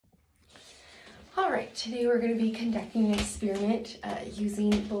All right, today we're going to be conducting an experiment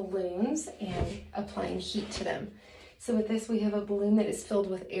using balloons and applying heat to them. So with this, we have a balloon that is filled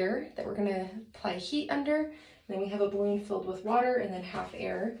with air that we're going to apply heat under. And then we have a balloon filled with water and then half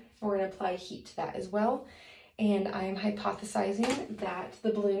air. And we're going to apply heat to that as well. And I'm hypothesizing that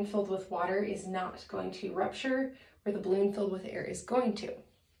the balloon filled with water is not going to rupture, where the balloon filled with air is going to.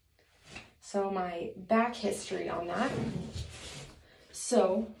 So my back history on that.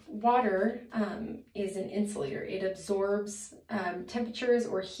 So water is an insulator. It absorbs temperatures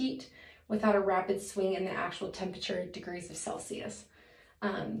or heat without a rapid swing in the actual temperature degrees of Celsius.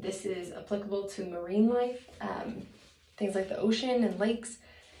 This is applicable to marine life, things like the ocean and lakes.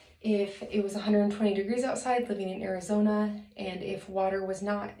 If it was 120 degrees outside living in Arizona, and if water was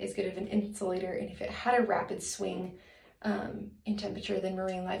not as good of an insulator, and if it had a rapid swing in temperature, then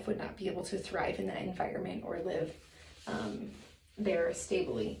marine life would not be able to thrive in that environment or live there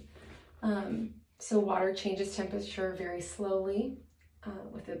stably. So water changes temperature very slowly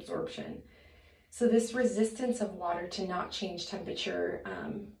with absorption. So this resistance of water to not change temperature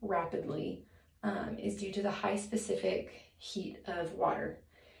rapidly is due to the high specific heat of water.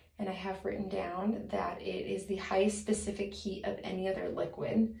 And I have written down that it is the highest specific heat of any other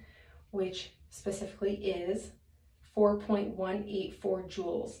liquid, which specifically is 4.184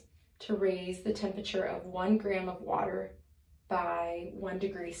 joules to raise the temperature of 1 gram of water by 1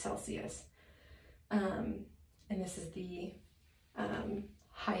 degree Celsius. And this is the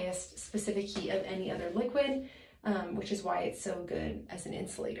highest specific heat of any other liquid, which is why it's so good as an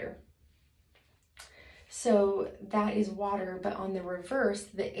insulator. So that is water, but on the reverse,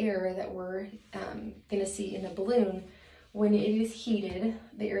 the air that we're gonna see in the balloon, when it is heated,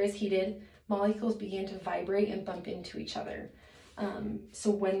 the air is heated, molecules begin to vibrate and bump into each other.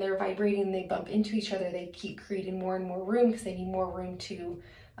 So when they're vibrating, they bump into each other, they keep creating more and more room because they need more room to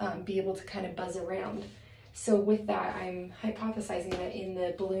be able to kind of buzz around. So with that, I'm hypothesizing that in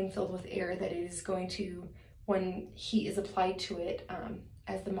the balloon filled with air, that it is going to, when heat is applied to it,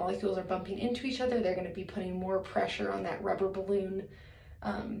 as the molecules are bumping into each other, they're going to be putting more pressure on that rubber balloon,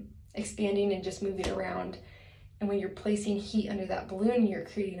 expanding and just moving around. And when you're placing heat under that balloon, you're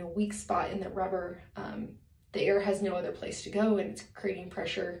creating a weak spot in the rubber. The air has no other place to go, and it's creating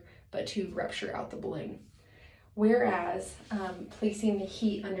pressure but to rupture out the balloon. Whereas placing the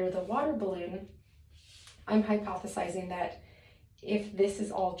heat under the water balloon, I'm hypothesizing that if this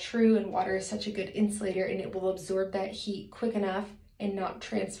is all true and water is such a good insulator and it will absorb that heat quick enough and not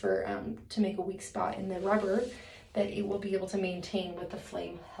transfer to make a weak spot in the rubber, that it will be able to maintain with the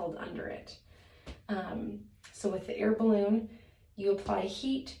flame held under it. So with the air balloon, you apply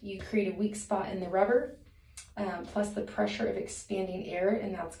heat, you create a weak spot in the rubber, plus the pressure of expanding air,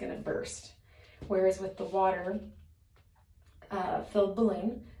 and that's going to burst. Whereas with the water filled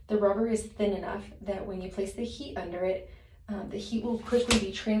balloon, the rubber is thin enough that when you place the heat under it, the heat will quickly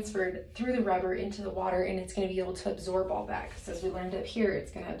be transferred through the rubber into the water, and it's going to be able to absorb all that. Because as we learned up here,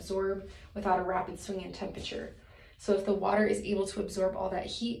 it's going to absorb without a rapid swing in temperature. So if the water is able to absorb all that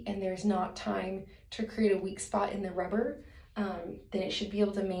heat and there's not time to create a weak spot in the rubber, then it should be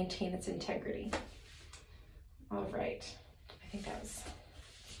able to maintain its integrity. All right, I think that was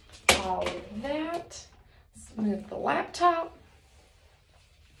all of that. Let's move the laptop.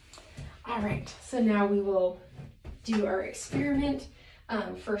 All right, so now we will do our experiment.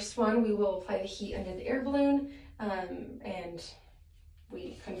 First one, we will apply the heat under the air balloon, and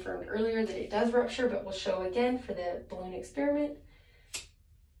we confirmed earlier that it does rupture, but we'll show again for the balloon experiment.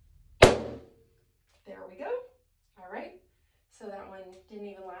 There we go. All right, so that one didn't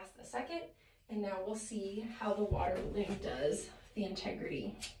even last a second. And now we'll see how the water balloon does the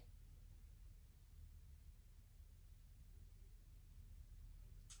integrity.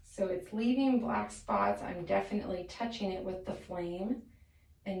 So it's leaving black spots. I'm definitely touching it with the flame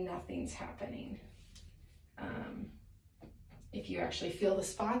and nothing's happening. If you actually feel the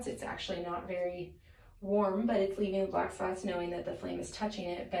spots, it's actually not very warm, but it's leaving the black spots knowing that the flame is touching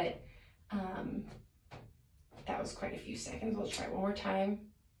it. But that was quite a few seconds. We'll try it one more time.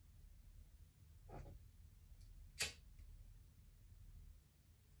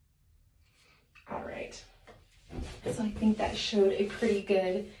 All right, so I think that showed a pretty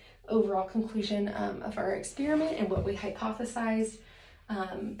good overall conclusion of our experiment and what we hypothesized.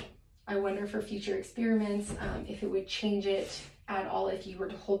 I wonder for future experiments if it would change it at all if you were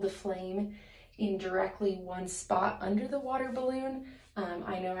to hold the flame in directly one spot under the water balloon.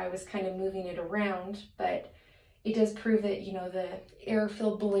 I know I was kind of moving it around, but it does prove that, you know, the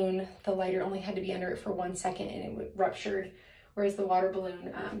air-filled balloon, the lighter only had to be under it for 1 second and it ruptured, whereas the water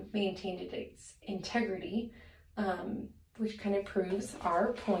balloon maintained its integrity which kind of proves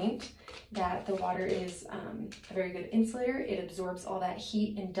our point that the water is a very good insulator. It absorbs all that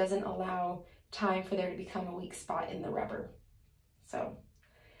heat and doesn't allow time for there to become a weak spot in the rubber. So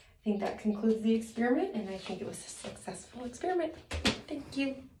I think that concludes the experiment, and I think it was a successful experiment. Thank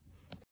you.